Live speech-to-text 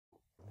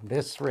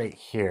This right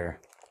here,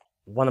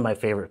 one of my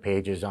favorite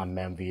pages on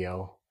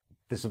Memvio.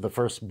 This is the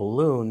first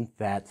balloon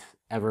that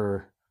I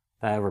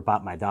ever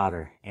bought my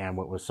daughter. And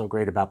what was so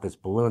great about this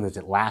balloon is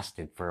it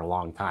lasted for a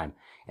long time.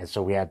 And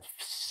so we had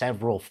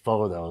several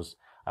photos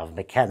of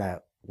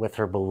McKenna with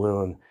her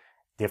balloon,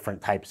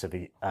 different times of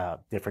the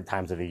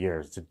year.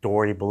 It's a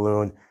Dory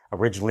balloon,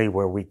 originally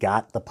where we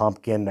got the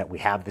pumpkin that we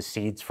have the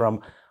seeds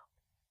from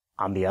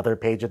on the other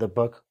page of the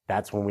book.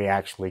 That's when we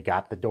actually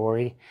got the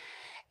Dory.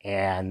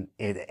 And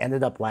it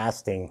ended up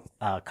lasting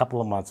a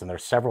couple of months, and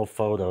there's several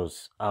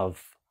photos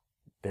of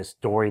this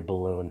Dory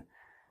balloon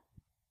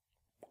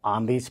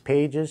on these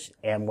pages.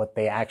 And what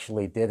they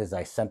actually did is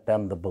I sent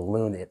them the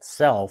balloon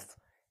itself,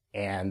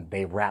 and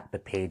they wrapped the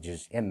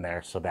pages in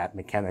there so that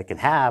McKenna can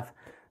have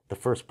the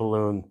first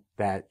balloon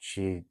that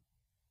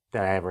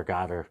I ever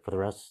got her for the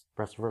rest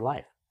of her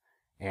life.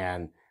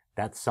 And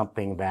that's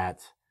something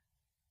that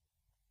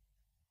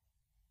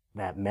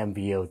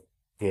Memvio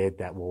did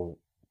that will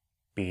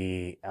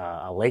be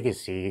a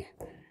legacy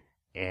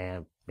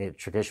and a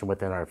tradition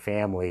within our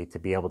family, to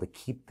be able to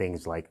keep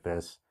things like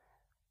this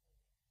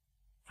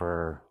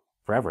for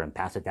forever and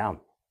pass it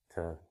down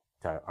to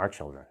our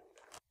children.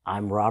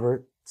 I'm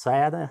Robert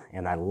Sayada,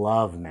 and I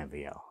love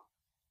Memvio.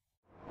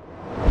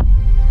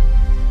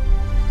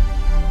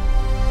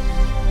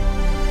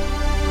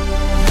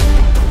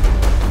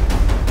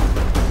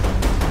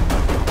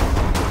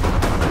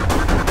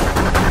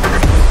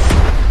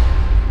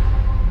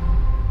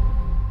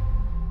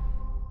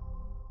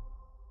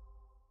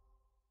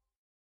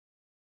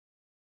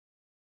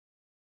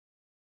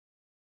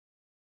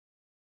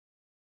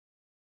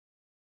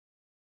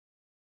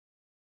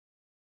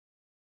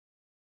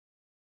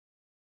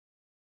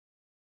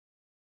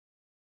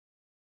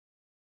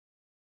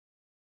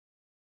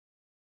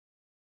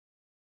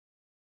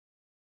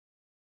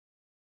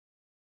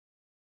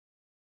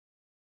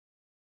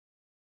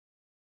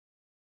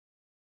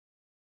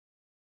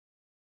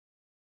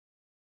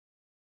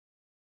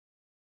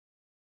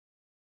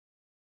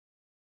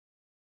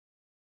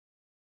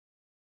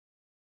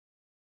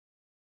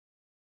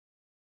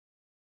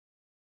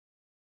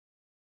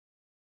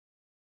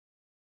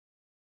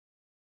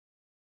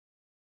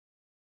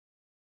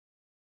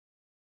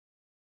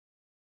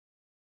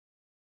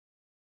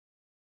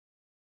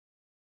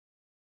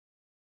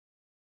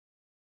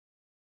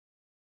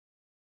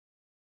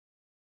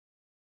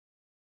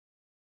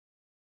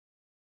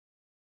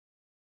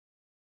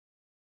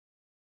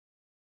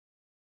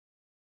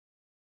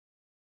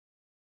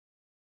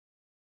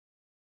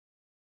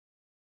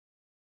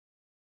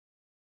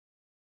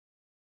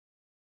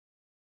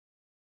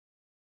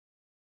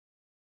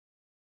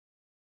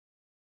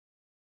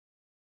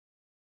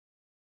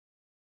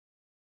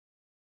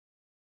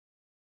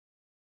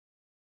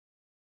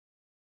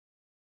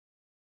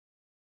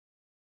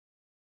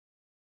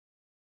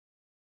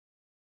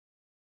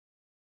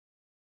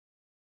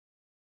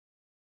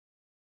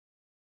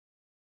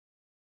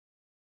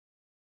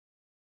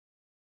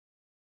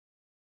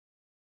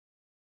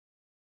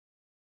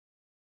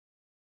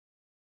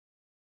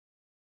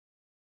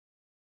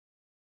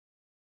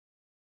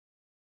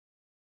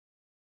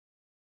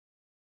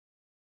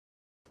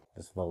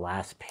 This is the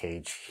last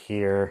page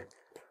here.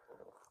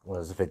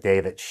 Was the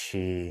day that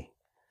she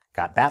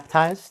got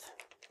baptized.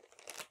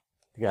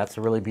 That's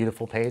a really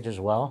beautiful page as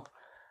well.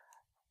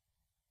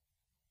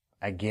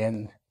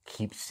 Again,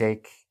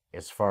 keepsake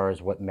as far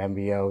as what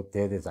Memvio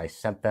did is I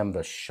sent them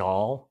the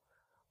shawl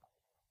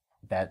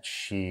that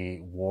she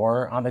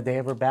wore on the day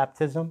of her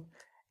baptism,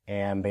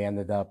 and they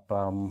ended up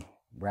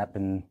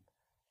wrapping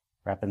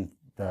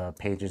the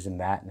pages in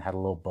that, and had a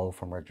little bow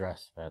from her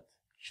dress that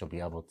she'll be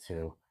able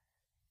to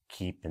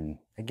keep. And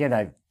again,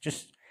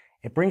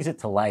 it brings it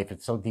to life.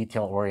 It's so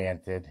detail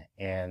oriented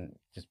and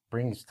just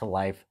brings to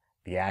life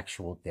the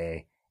actual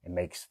day and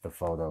makes the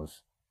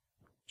photos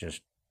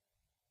just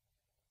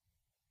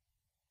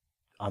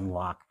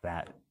unlock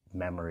that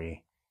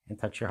memory and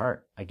touch your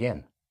heart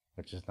again,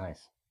 which is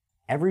nice.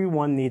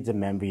 Everyone needs a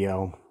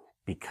Memvio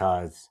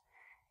because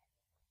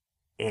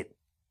it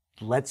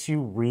lets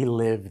you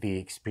relive the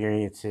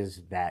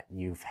experiences that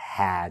you've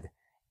had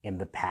in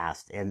the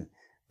past. And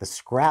the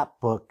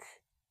scrapbook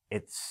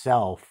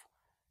itself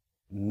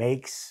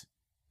makes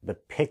the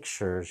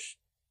pictures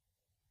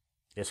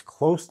as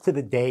close to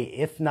the day,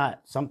 if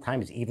not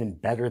sometimes even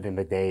better than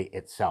the day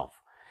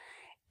itself.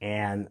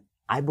 And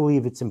I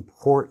believe it's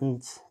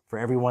important for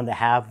everyone to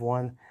have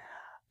one,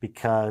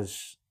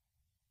 because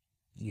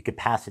you could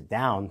pass it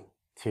down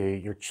to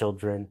your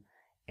children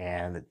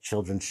and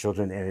children's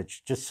children, and it's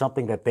just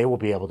something that they will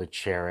be able to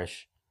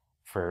cherish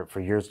for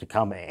years to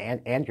come,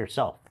 and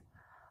yourself.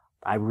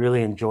 I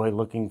really enjoy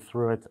looking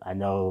through it. I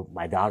know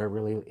my daughter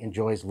really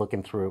enjoys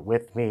looking through it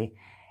with me.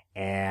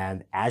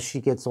 And as she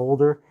gets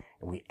older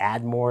and we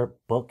add more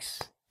books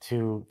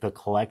to the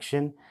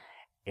collection,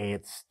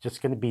 it's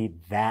just going to be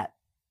that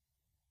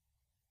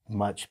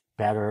much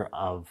better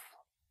of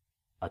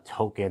a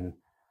token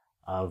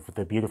of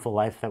the beautiful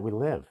life that we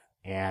live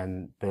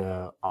and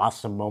the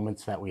awesome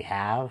moments that we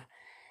have,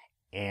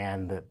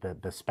 and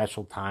the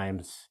special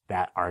times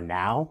that are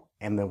now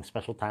and the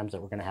special times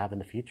that we're going to have in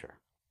the future.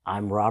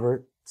 I'm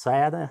Robert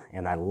Sayada,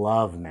 and I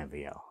love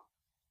Memvio.